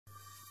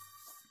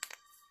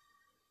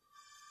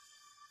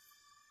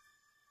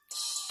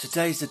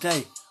Today's the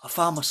day. I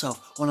found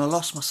myself when I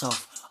lost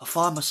myself. I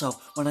find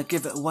myself when I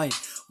give it away.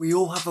 We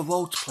all have a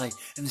role to play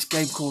in this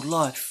game called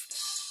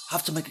life. I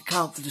have to make it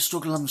count for the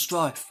struggle and the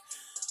strife.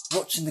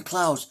 Watching the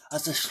clouds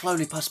as they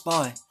slowly pass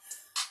by.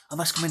 I'm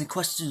asking many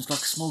questions like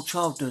a small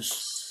child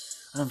does.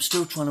 And I'm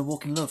still trying to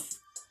walk in love.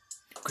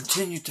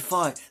 Continue to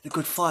fight the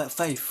good fight of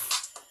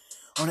faith.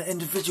 On an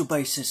individual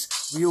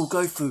basis, we all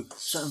go through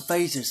certain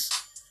phases.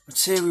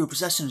 Material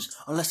possessions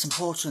are less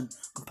important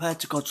compared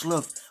to God's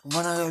love. And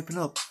when I open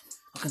up,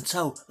 I can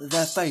tell that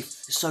their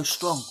faith is so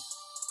strong.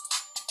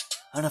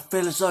 And I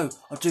feel as though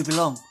I do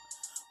belong.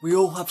 We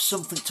all have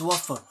something to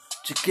offer,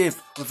 to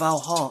give with our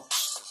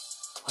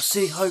hearts. I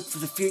see hope for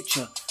the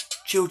future.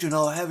 Children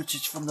are a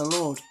heritage from the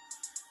Lord.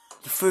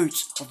 The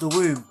fruits of the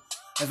womb,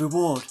 a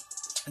reward.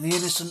 And the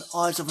innocent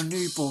eyes of a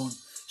newborn,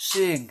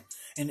 seeing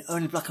in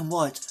only black and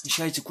white and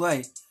shades of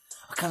grey.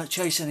 I cannot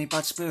chase any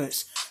bad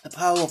spirits. The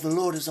power of the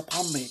Lord is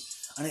upon me,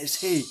 and it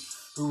is He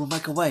who will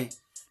make a way,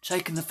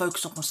 taking the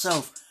focus off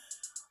myself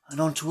and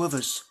onto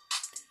others,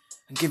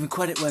 and giving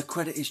credit where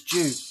credit is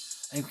due,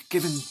 and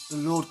giving the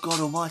Lord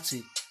God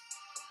Almighty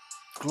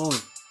glory.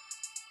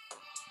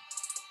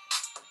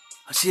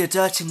 I see a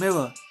dirty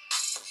mirror,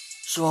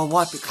 so I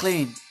wipe it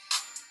clean,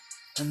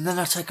 and then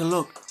I take a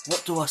look.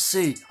 What do I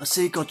see? I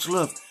see God's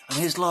love and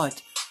His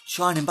light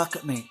shining back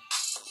at me,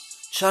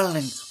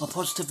 channeling my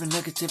positive and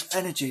negative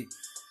energy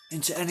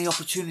into any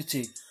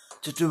opportunity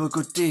to do a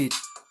good deed.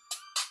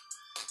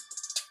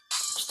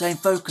 Staying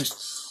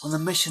focused on the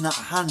mission at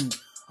hand,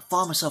 I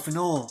find myself in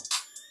awe,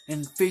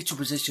 in fetal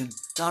position,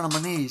 down on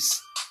my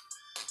knees.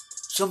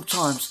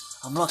 Sometimes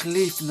I'm like a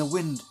leaf in the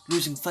wind,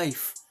 losing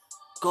faith.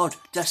 God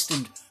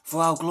destined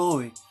for our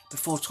glory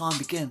before time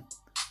begin.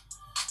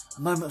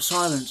 A moment of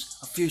silence,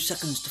 a few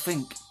seconds to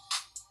think.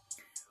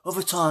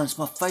 Other times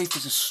my faith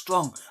is as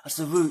strong as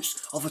the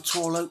roots of a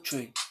tall oak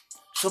tree.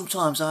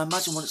 Sometimes I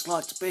imagine what it's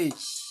like to be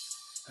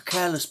a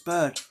careless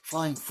bird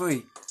flying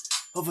free.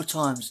 Other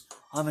times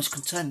I'm as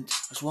content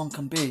as one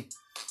can be.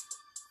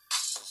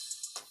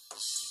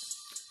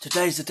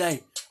 Today's the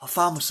day. I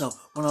found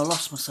myself when I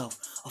lost myself.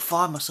 I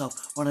find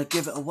myself when I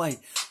give it away.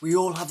 We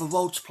all have a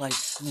role to play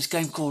in this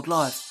game called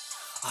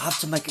life. I have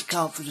to make it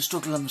count through the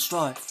struggle and the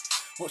strife.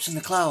 Watching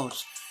the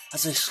clouds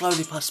as they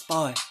slowly pass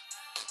by.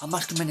 I'm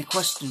asking many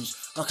questions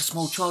like a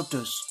small child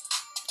does.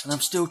 And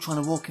I'm still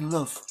trying to walk in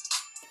love.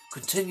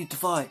 Continue to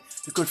fight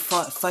the good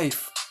fight of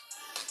faith.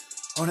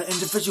 On an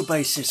individual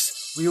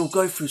basis, we all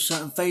go through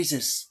certain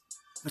phases.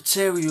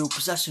 Material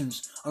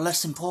possessions are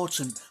less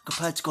important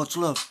compared to God's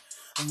love.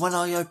 And when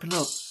I open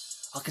up,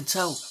 I can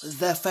tell that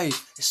their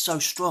faith is so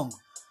strong.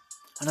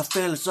 And I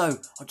feel as though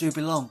I do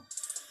belong.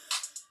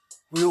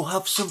 We all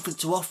have something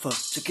to offer,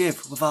 to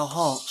give with our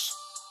hearts.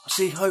 I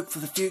see hope for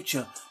the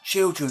future.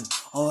 Children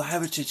are a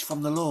heritage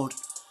from the Lord.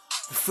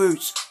 The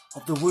fruits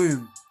of the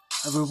womb,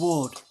 a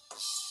reward.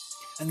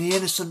 And the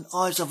innocent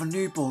eyes of a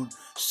newborn,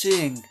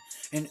 seeing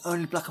in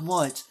only black and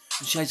white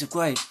and shades of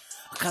grey.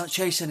 I cannot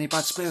chase any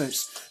bad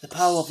spirits. The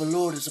power of the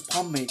Lord is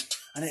upon me,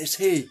 and it is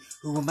He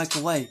who will make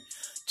a way,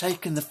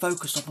 taking the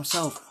focus off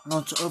myself and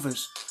onto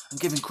others, and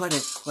giving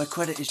credit where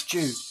credit is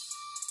due,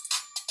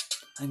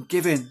 and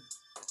giving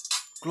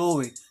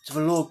glory to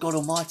the Lord God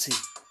Almighty.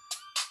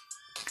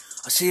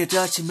 I see a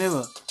dirty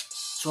mirror,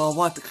 so I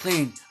wipe it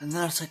clean, and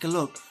then I take a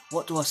look.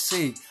 What do I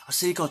see? I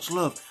see God's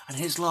love and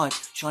His light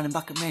shining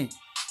back at me,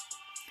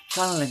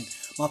 channeling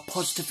my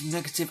positive and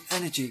negative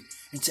energy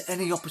into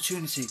any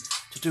opportunity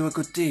to do a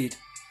good deed.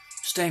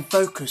 Staying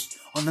focused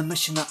on the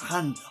mission at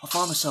hand, I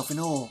find myself in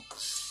awe,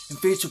 in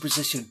fetal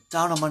position,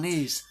 down on my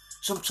knees.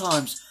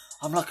 Sometimes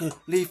I'm like a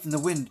leaf in the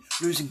wind,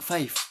 losing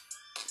faith.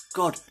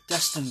 God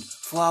destined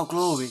for our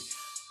glory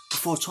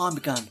before time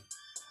began.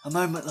 A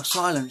moment of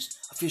silence,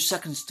 a few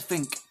seconds to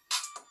think.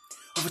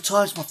 Other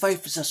times my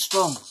faith is as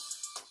strong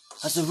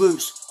as the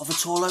roots of a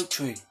tall oak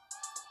tree.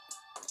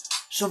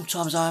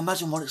 Sometimes I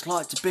imagine what it's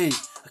like to be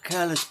a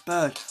careless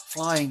bird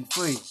flying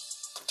free.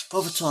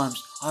 Other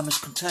times I'm as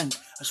content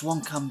as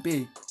one can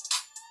be.